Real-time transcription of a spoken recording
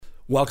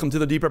Welcome to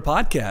the Deeper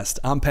Podcast.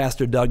 I'm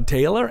Pastor Doug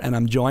Taylor, and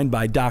I'm joined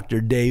by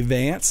Dr. Dave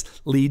Vance,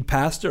 lead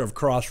pastor of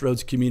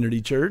Crossroads Community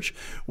Church.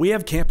 We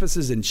have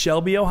campuses in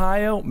Shelby,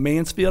 Ohio,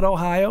 Mansfield,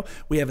 Ohio.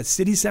 We have a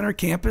city center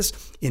campus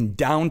in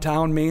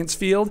downtown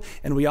Mansfield,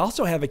 and we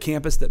also have a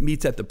campus that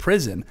meets at the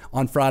prison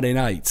on Friday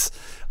nights.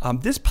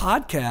 This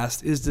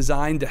podcast is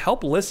designed to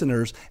help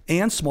listeners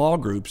and small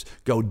groups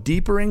go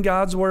deeper in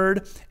God's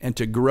Word and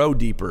to grow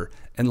deeper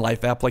in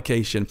life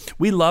application.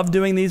 We love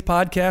doing these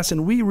podcasts,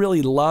 and we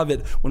really love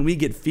it when we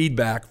get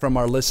feedback from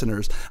our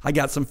listeners. I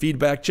got some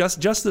feedback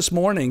just this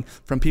morning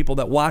from people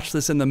that watched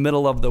this in the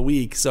middle of the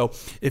week. So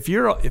if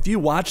you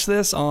watch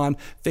this on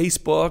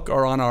Facebook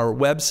or on our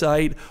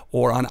website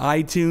or on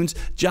iTunes,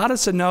 jot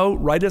us a note,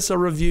 write us a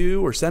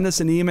review, or send us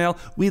an email.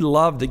 We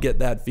love to get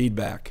that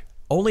feedback.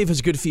 Only if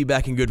it's good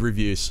feedback and good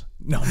reviews.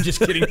 No, I'm just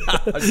kidding.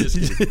 I'm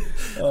just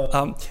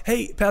kidding.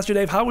 Hey, Pastor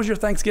Dave, how was your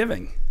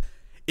Thanksgiving?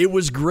 It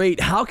was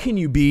great. How can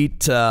you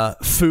beat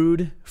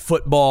food,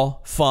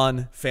 football,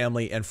 fun,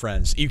 family, and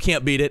friends? You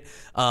can't beat it.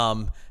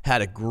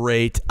 Had a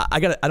great. I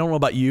don't know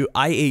about you.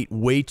 I ate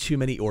way too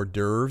many hors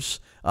d'oeuvres.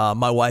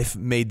 My wife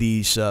made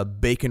these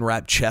bacon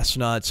wrapped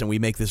chestnuts, and we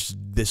make this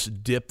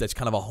dip that's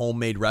kind of a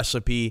homemade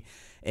recipe.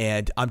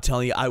 And I'm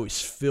telling you, I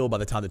was filled by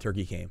the time the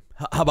turkey came.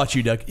 How about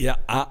you, Doug? Yeah,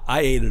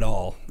 I ate it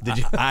all. Did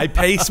you? I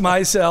paced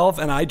myself,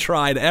 and I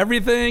tried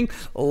everything.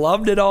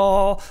 Loved it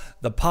all.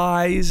 The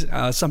pies.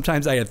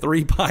 Sometimes I had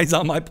 3 pies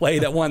on my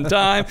plate at one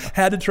time.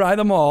 Had to try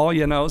them all,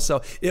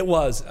 So it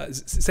was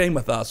same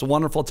with us. A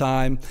wonderful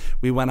time.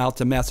 We went out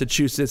to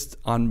Massachusetts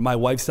on my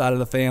wife's side of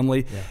the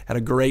family. Yeah. Had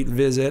a great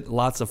visit.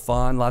 Lots of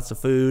fun. Lots of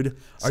food.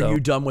 Are you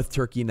done with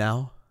turkey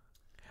now?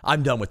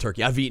 I'm done with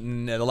turkey. I've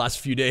eaten the last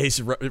few days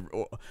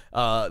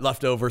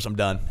leftovers. I'm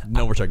done.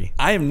 No more turkey.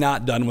 I am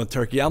not done with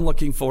turkey. I'm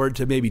looking forward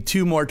to maybe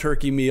 2 more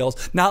turkey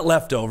meals, not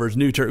leftovers,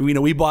 new turkey.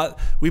 We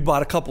bought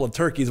a couple of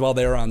turkeys while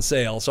they were on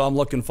sale, so I'm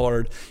looking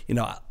forward.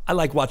 I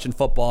like watching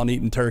football and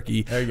eating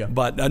turkey. There you go.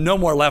 But no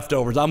more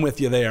leftovers. I'm with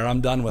you there.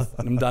 I'm done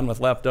with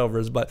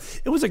leftovers.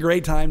 But it was a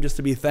great time just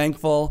to be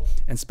thankful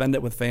and spend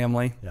it with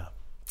family. Yeah.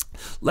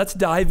 Let's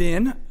dive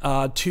in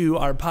to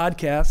our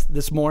podcast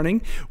this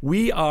morning.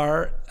 We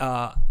are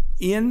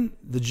in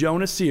the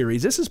Jonah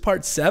series. This is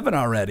part 7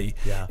 already.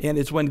 Yeah. And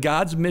it's when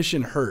God's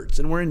mission hurts.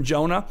 And we're in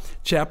Jonah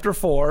chapter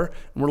 4,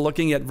 and we're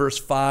looking at verse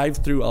 5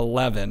 through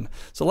 11.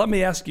 So let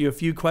me ask you a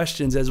few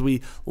questions as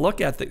we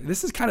look at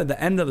this is kind of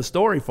the end of the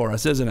story for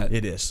us, isn't it?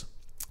 It is.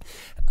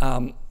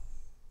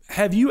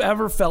 Have you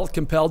ever felt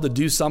compelled to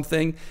do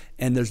something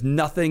and there's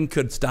nothing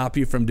could stop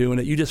you from doing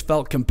it? You just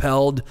felt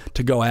compelled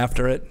to go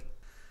after it?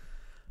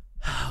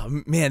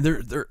 Man,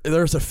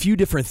 there's a few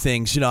different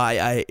things.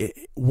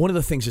 One of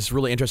the things that's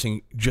really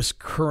interesting just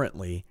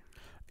currently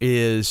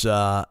is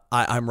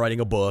I'm writing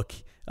a book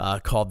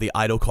called The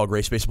Idol Called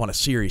Grace, based upon a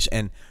series,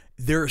 and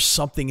there's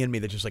something in me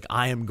that's just like,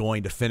 I am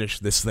going to finish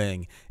this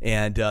thing.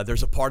 And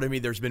there's a part of me,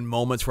 there's been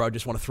moments where I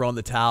just want to throw in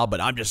the towel, but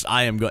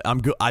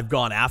I've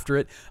gone after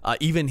it.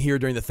 Even here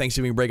during the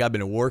Thanksgiving break, I've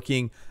been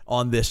working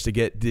on this to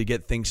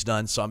get things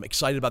done. So I'm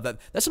excited about that.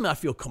 That's something I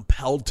feel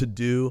compelled to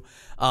do.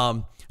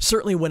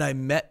 Certainly when I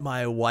met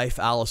my wife,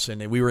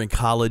 Allison, and we were in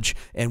college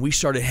and we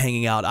started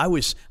hanging out,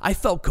 I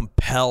felt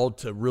compelled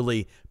to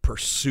really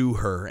pursue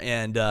her.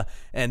 And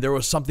there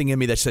was something in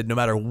me that said, no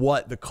matter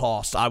what the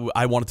cost,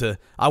 I wanted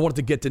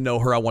to get to know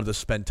her. I wanted to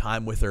spend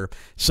time with her.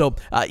 So,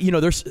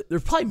 there's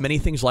probably many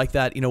things like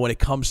that. When it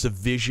comes to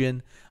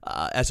vision,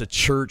 as a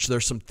church,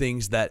 there's some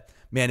things that,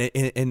 man,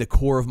 in the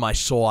core of my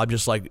soul, I'm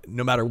just like,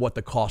 no matter what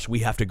the cost, we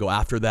have to go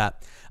after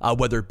that,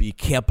 whether it be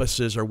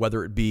campuses or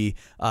whether it be,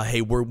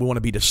 hey, we want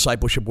to be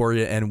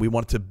discipleship-oriented and we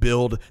want to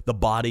build the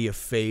body of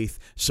faith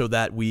so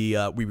that we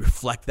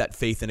reflect that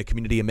faith in a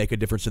community and make a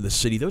difference in the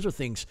city. Those are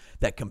things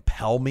that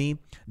compel me,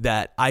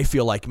 that I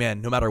feel like,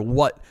 man, no matter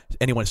what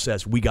anyone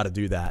says, we got to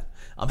do that.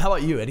 How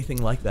about you?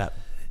 Anything like that?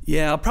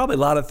 Yeah, probably a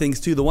lot of things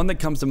too. The one that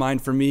comes to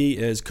mind for me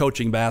is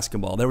coaching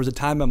basketball. There was a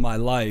time in my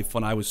life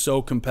when I was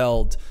so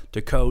compelled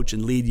to coach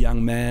and lead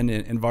young men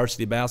in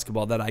varsity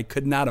basketball that I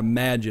could not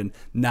imagine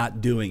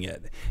not doing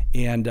it.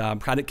 And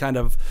kind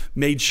of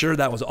made sure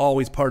that was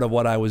always part of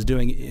what I was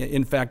doing.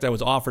 In fact, I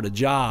was offered a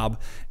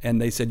job, and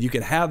they said, you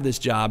can have this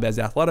job as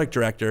athletic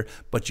director,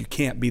 but you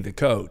can't be the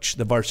coach,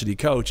 the varsity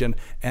coach. And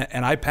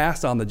I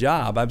passed on the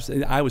job.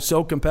 I was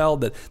so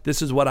compelled that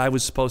this is what I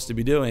was supposed to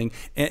be doing.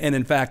 And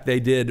in fact, they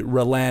did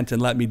relent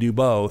and let me do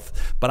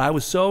both. But I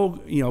was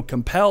so,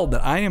 compelled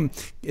that I am,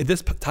 at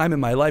this time in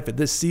my life, at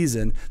this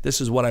season,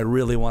 this is what I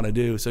really want to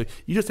do. So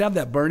you just have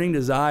that burning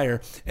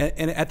desire.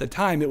 And at the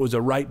time, it was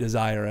a right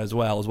desire as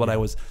well, is what I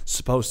was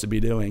supposed to be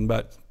doing.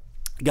 But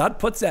God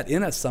puts that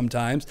in us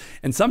sometimes,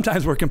 and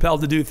sometimes we're compelled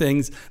to do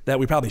things that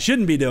we probably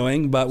shouldn't be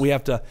doing, but we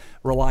have to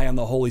rely on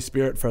the Holy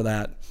Spirit for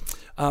that.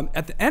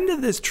 At the end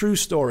of this true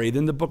story,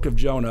 in the book of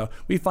Jonah,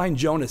 we find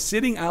Jonah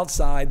sitting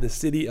outside the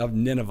city of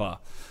Nineveh.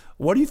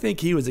 What do you think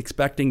he was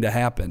expecting to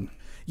happen?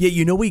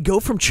 Yeah, we go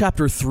from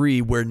chapter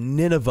 3 where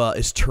Nineveh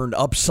is turned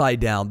upside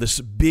down,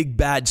 this big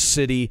bad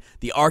city,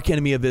 the arch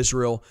enemy of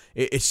Israel.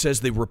 It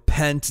says they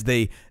repent,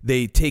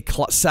 they take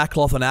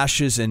sackcloth and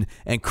ashes and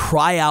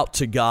cry out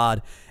to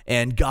God,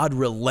 and God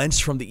relents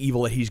from the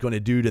evil that he's going to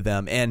do to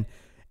them. And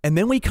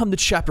then we come to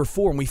chapter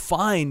 4 and we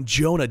find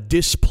Jonah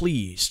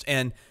displeased,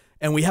 and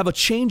we have a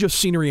change of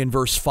scenery in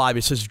verse 5.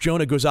 It says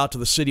Jonah goes out to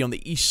the city on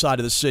the east side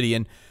of the city,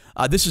 and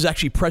this is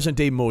actually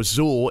present-day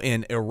Mosul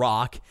in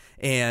Iraq,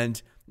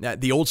 and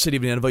the old city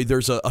of Nineveh.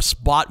 There's a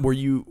spot where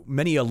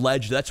many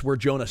allege that's where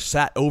Jonah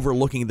sat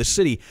overlooking the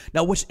city.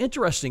 Now, what's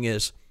interesting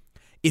is,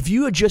 if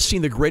you had just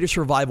seen the greatest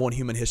revival in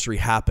human history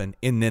happen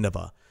in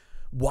Nineveh,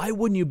 why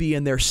wouldn't you be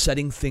in there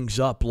setting things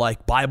up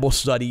like Bible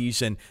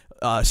studies and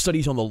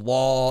studies on the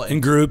law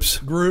and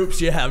groups?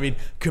 Yeah, I mean,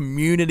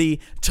 community,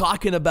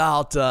 talking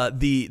about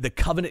the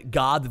covenant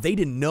God that they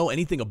didn't know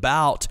anything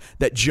about,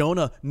 that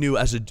Jonah knew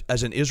as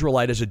an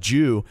Israelite, as a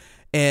Jew,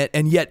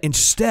 and yet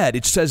instead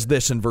it says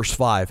this in verse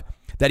 5,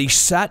 that he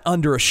sat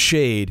under a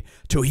shade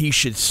till he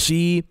should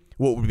see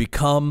what would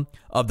become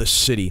of the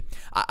city.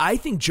 I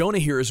think Jonah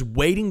here is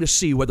waiting to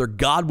see whether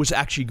God was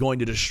actually going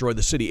to destroy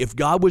the city, if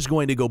God was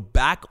going to go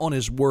back on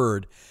his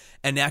word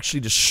and actually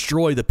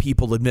destroy the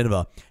people of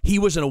Nineveh. He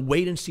was in a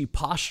wait-and-see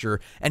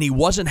posture, and he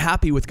wasn't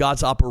happy with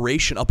God's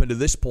operation up until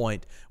this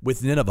point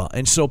with Nineveh.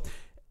 And so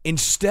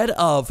instead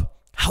of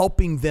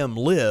helping them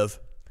live,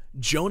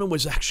 Jonah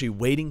was actually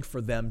waiting for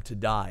them to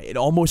die. It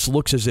almost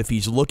looks as if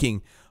he's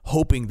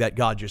hoping that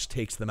God just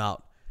takes them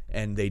out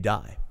and they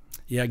die.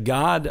 Yeah,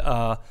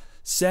 God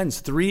sends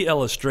 3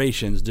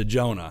 illustrations to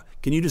Jonah.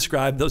 Can you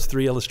describe those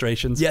 3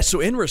 illustrations? Yeah, so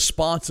in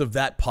response of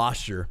that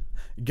posture,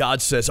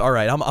 God says, all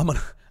right, I'm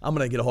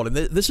gonna get a hold of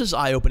it. This is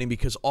eye-opening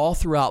because all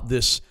throughout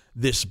this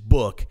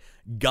book,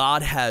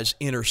 God has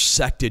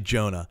intersected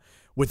Jonah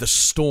with a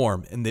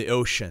storm in the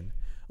ocean,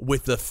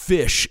 with the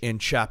fish in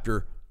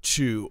chapter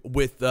 2,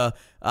 with the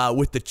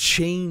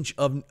change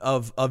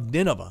of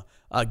Nineveh.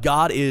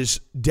 God is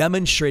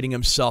demonstrating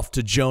himself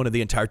to Jonah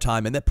the entire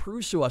time. And that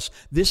proves to us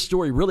this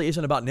story really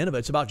isn't about Nineveh,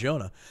 it's about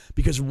Jonah.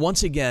 Because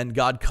once again,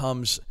 God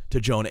comes to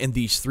Jonah in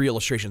these 3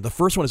 illustrations. The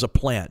first one is a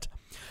plant.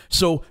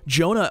 So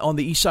Jonah, on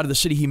the east side of the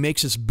city, he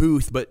makes his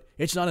booth, but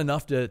it's not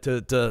enough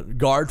to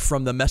guard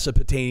from the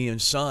Mesopotamian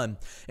sun.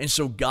 And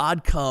so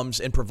God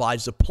comes and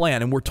provides a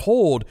plant. And we're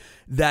told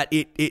that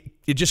it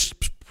just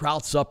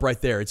sprouts up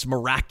right there. It's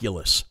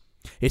miraculous.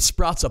 It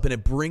sprouts up and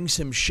it brings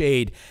him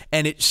shade.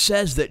 And it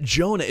says that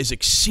Jonah is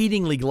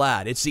exceedingly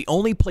glad. It's the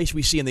only place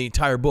we see in the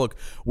entire book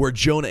where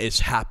Jonah is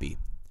happy.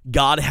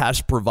 God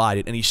has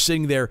provided, and he's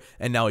sitting there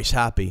and now he's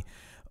happy.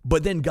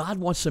 But then God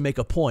wants to make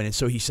a point, and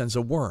so he sends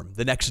a worm.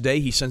 The next day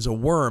he sends a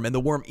worm, and the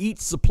worm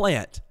eats the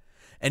plant.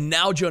 And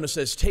now Jonah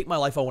says, take my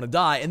life, I want to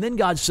die. And then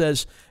God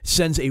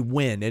sends a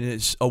wind. And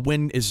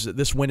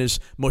this wind is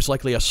most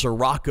likely a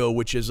sirocco,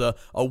 which is a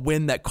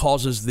wind that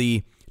causes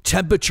the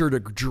temperature to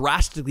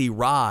drastically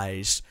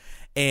rise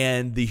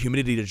and the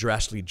humidity to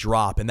drastically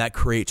drop. And that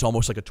creates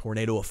almost like a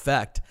tornado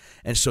effect.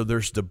 And so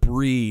there's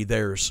debris,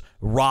 there's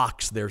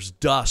rocks, there's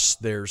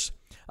dust, there's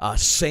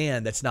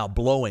sand that's now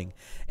blowing.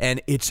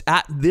 And it's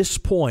at this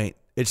point,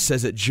 it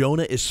says that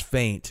Jonah is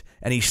faint.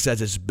 And he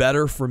says, it's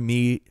better for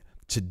me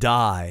to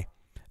die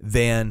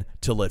than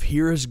to live.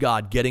 Here is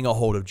God getting a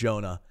hold of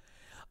Jonah.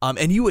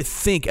 And you would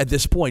think at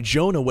this point,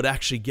 Jonah would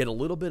actually get a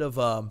little bit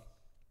of,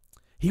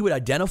 he would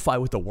identify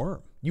with the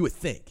worm. You would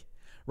think,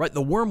 right?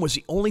 The worm was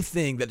the only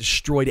thing that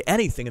destroyed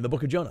anything in the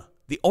book of Jonah.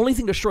 The only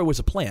thing destroyed was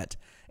a plant,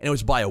 and it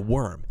was by a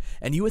worm.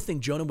 And you would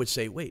think Jonah would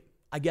say, wait,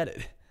 I get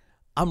it.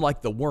 I'm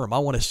like the worm. I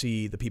want to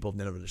see the people of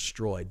Nineveh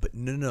destroyed. But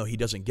no, he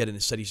doesn't get it.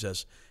 Instead, he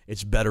says,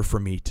 it's better for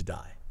me to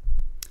die.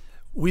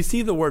 We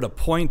see the word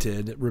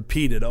appointed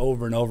repeated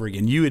over and over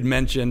again. You had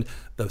mentioned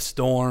the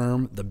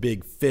storm, the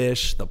big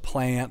fish, the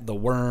plant, the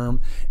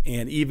worm,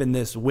 and even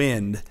this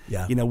wind.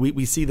 Yeah.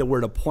 We see the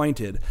word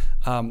appointed.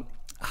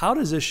 How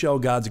does this show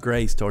God's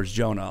grace towards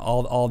Jonah,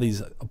 all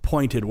these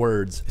appointed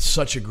words?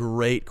 Such a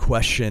great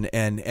question,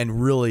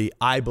 and really,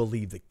 I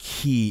believe, the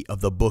key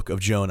of the book of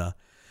Jonah.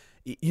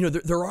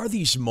 There are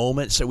these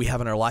moments that we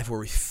have in our life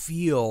where we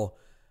feel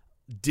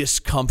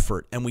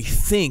discomfort, and we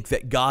think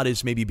that God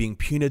is maybe being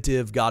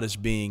punitive, God is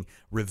being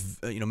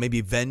maybe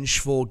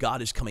vengeful,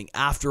 God is coming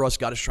after us,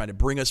 God is trying to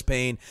bring us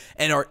pain,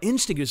 and our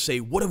instinct is to say,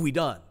 what have we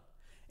done?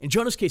 In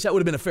Jonah's case, that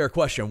would have been a fair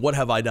question. What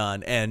have I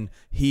done? And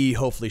he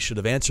hopefully should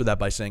have answered that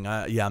by saying,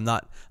 I'm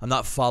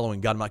not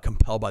following God, I'm not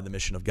compelled by the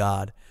mission of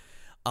God.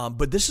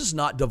 But this is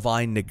not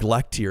divine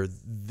neglect here.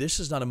 This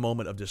is not a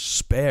moment of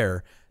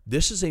despair.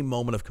 This is a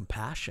moment of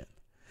compassion.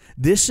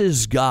 This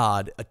is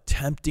God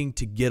attempting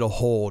to get a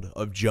hold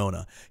of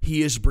Jonah.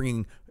 He is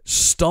bringing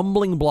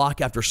stumbling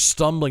block after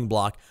stumbling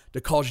block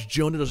to cause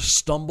Jonah to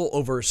stumble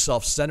over his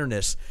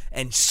self-centeredness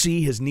and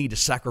see his need to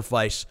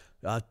sacrifice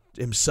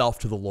himself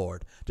to the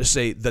Lord, to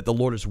say that the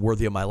Lord is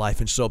worthy of my life.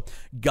 And so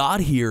God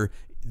here,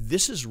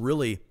 this is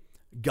really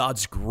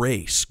God's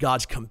grace,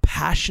 God's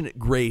compassionate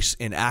grace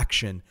in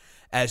action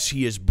as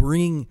he is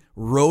bringing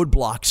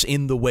roadblocks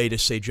in the way to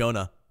say,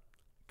 Jonah,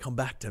 come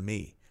back to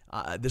me.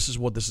 This is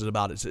what this is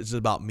about. It's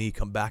about me.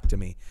 Come back to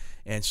me.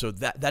 And so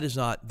that is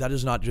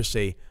not just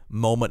a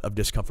moment of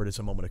discomfort. It's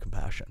a moment of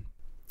compassion.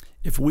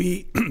 If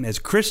we, as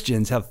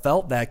Christians, have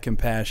felt that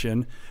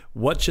compassion,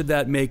 what should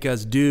that make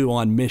us do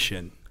on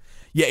mission?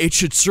 Yeah, it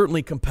should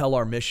certainly compel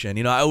our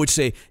mission. I would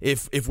say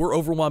if we're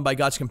overwhelmed by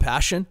God's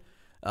compassion,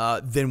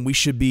 then we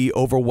should be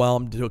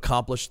compelled to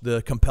accomplish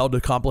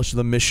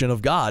the mission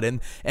of God.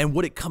 And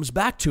what it comes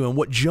back to, and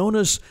what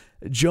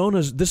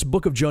this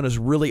book of Jonah is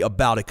really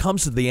about, it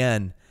comes to the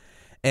end,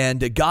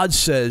 and God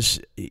says,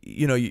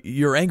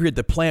 you're angry at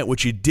the plant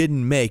which you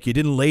didn't make, you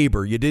didn't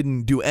labor, you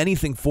didn't do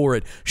anything for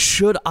it.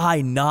 Should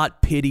I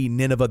not pity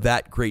Nineveh,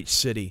 that great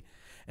city?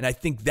 And I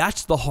think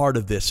that's the heart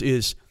of this,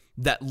 is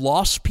that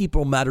lost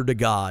people matter to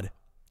God.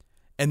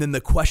 And then the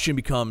question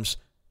becomes,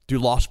 do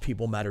lost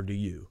people matter to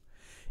you?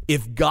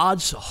 If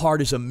God's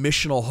heart is a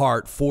missional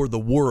heart for the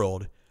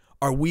world,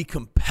 are we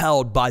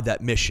compelled by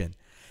that mission?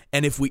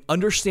 And if we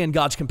understand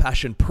God's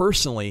compassion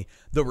personally,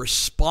 the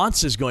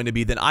response is going to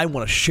be, then I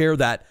want to share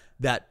that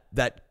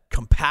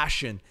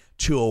compassion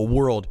to a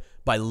world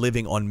by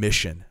living on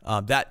mission.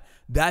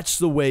 That's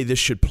the way this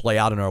should play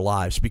out in our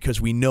lives,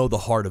 because we know the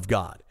heart of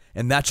God.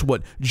 And that's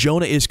what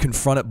Jonah is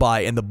confronted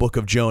by in the book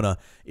of Jonah,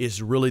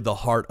 is really the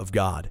heart of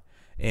God.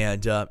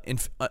 And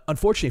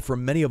unfortunately, for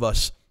many of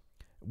us,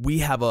 we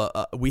have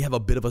a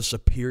bit of a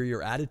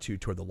superior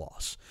attitude toward the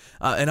loss.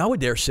 And I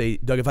would dare say,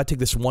 Doug, if I take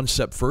this one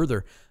step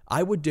further,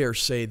 I would dare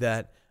say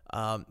that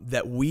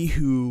we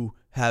who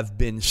have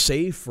been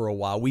saved for a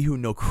while, we who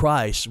know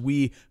Christ,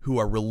 we who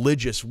are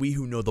religious, we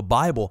who know the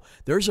Bible,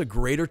 there's a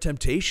greater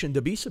temptation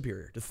to be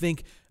superior, to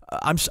think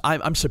I'm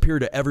superior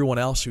to everyone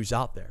else who's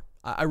out there.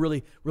 I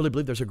really, really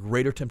believe there's a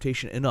greater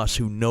temptation in us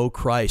who know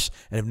Christ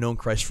and have known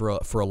Christ for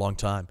a long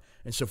time.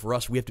 And so for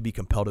us, we have to be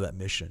compelled to that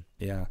mission.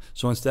 Yeah.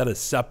 So instead of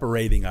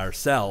separating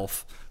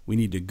ourselves, we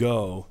need to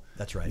go.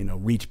 That's right.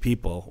 Reach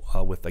people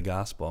with the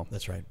gospel.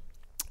 That's right.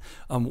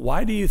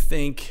 Why do you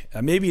think,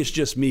 maybe it's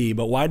just me,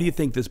 but why do you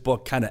think this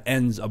book kind of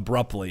ends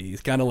abruptly?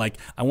 It's kind of like,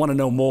 I want to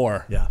know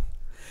more. Yeah.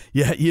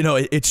 Yeah,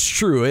 it's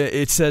true.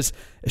 It says,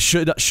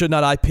 should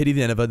not I pity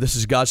Nineveh? This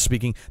is God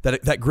speaking.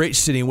 That great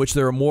city in which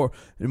there are more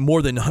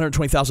than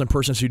 120,000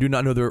 persons who do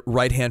not know their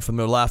right hand from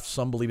their left.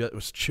 Some believe that it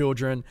was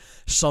children.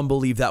 Some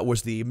believe that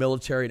was the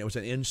military, and it was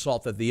an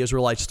insult that the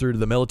Israelites threw to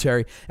the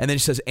military. And then he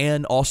says,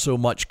 and also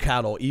much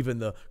cattle. Even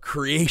the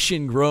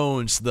creation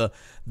groans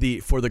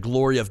for the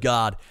glory of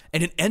God.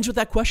 And it ends with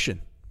that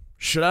question: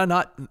 Should I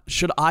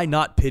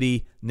not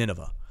pity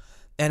Nineveh?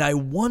 And I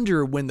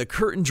wonder, when the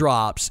curtain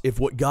drops, if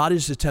what God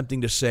is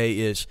attempting to say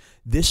is,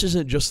 this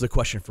isn't just the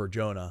question for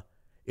Jonah,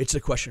 it's a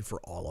question for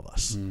all of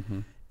us. Mm-hmm.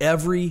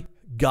 Every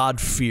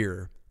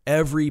God-fearer,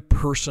 every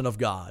person of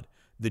God,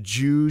 the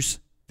Jews,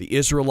 the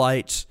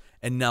Israelites,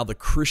 and now the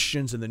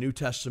Christians in the New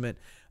Testament,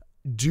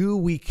 do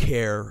we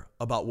care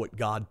about what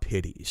God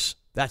pities?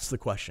 That's the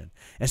question.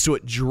 And so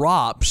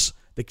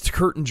the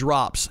curtain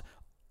drops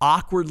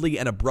awkwardly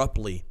and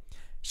abruptly,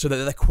 so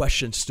that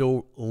question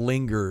still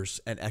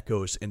lingers and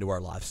echoes into our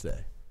lives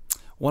today.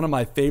 One of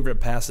my favorite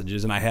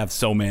passages, and I have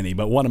so many,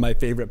 but one of my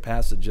favorite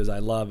passages I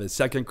love is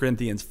 2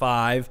 Corinthians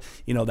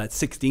 5, that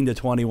 16 to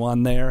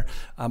 21 there.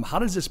 How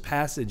does this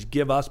passage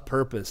give us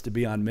purpose to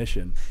be on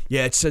mission?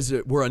 Yeah, it says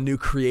that we're a new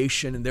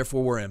creation and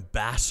therefore we're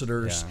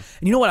ambassadors. Yeah.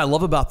 And you know what I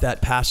love about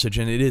that passage,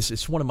 and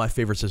it's one of my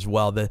favorites as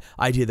well, the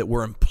idea that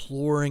we're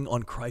imploring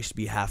on Christ's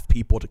behalf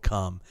people to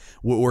come.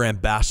 We're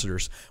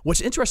ambassadors. What's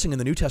interesting in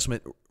the New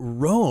Testament,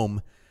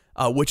 Rome,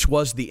 which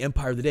was the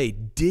empire of the day,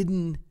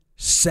 didn't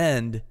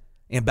send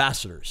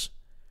ambassadors.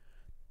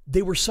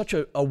 They were such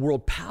a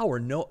world power.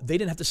 No, they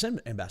didn't have to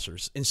send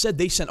ambassadors. Instead,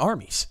 they sent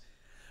armies.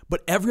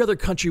 But every other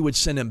country would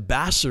send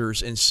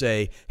ambassadors and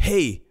say,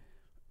 hey,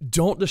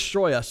 don't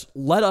destroy us.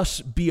 Let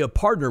us be a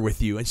partner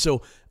with you. And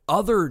so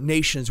other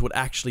nations would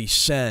actually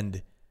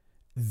send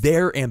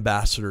their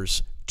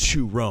ambassadors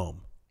to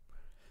Rome.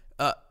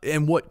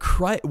 And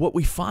what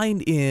we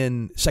find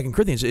in 2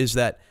 Corinthians is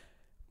that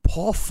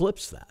Paul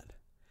flips that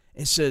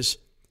and says,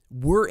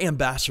 we're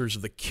ambassadors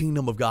of the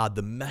kingdom of God,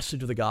 the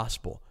message of the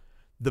gospel,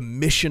 the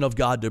mission of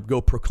God to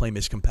go proclaim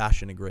his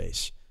compassion and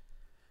grace.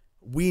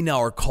 We now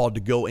are called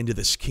to go into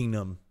this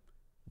kingdom,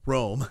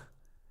 Rome,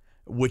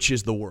 which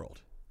is the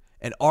world.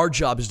 And our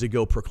job is to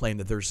go proclaim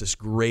that there's this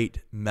great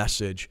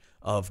message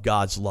of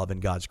God's love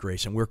and God's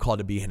grace. And we're called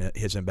to be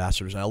his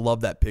ambassadors. And I love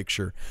that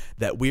picture,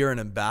 that we are an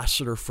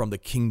ambassador from the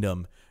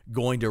kingdom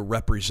going to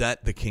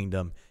represent the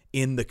kingdom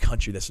in the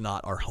country that's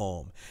not our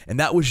home. And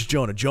that was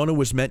Jonah. Jonah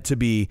was meant to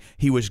be,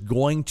 he was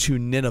going to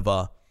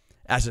Nineveh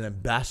as an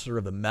ambassador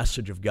of the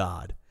message of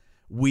God.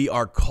 We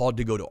are called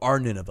to go to our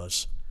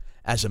Ninevehs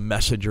as a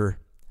messenger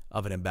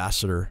of an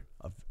ambassador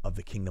of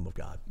the kingdom of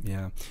God.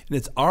 Yeah. And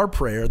it's our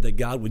prayer that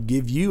God would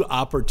give you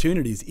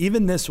opportunities,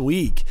 even this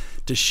week,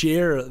 to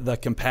share the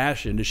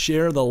compassion, to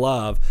share the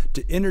love,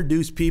 to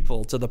introduce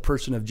people to the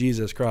person of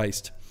Jesus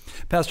Christ.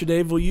 Pastor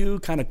Dave, will you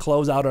kind of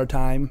close out our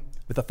time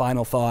with a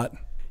final thought?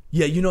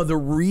 Yeah, the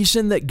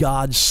reason that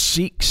God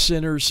seeks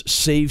sinners,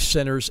 saves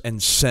sinners,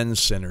 and sends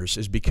sinners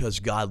is because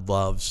God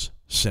loves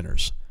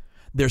sinners.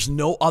 There's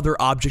no other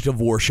object of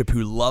worship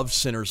who loves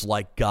sinners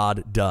like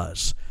God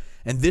does.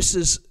 And this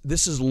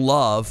is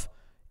love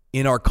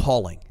in our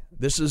calling.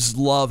 This is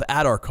love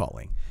at our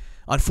calling.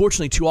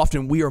 Unfortunately, too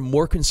often we are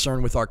more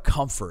concerned with our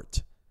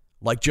comfort,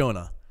 like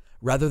Jonah,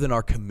 rather than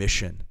our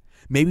commission.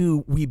 Maybe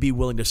we be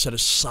willing to set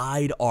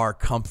aside our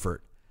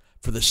comfort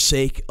for the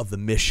sake of the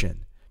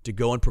mission to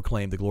go and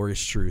proclaim the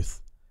glorious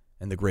truth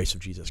and the grace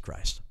of Jesus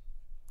Christ.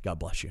 God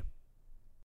bless you.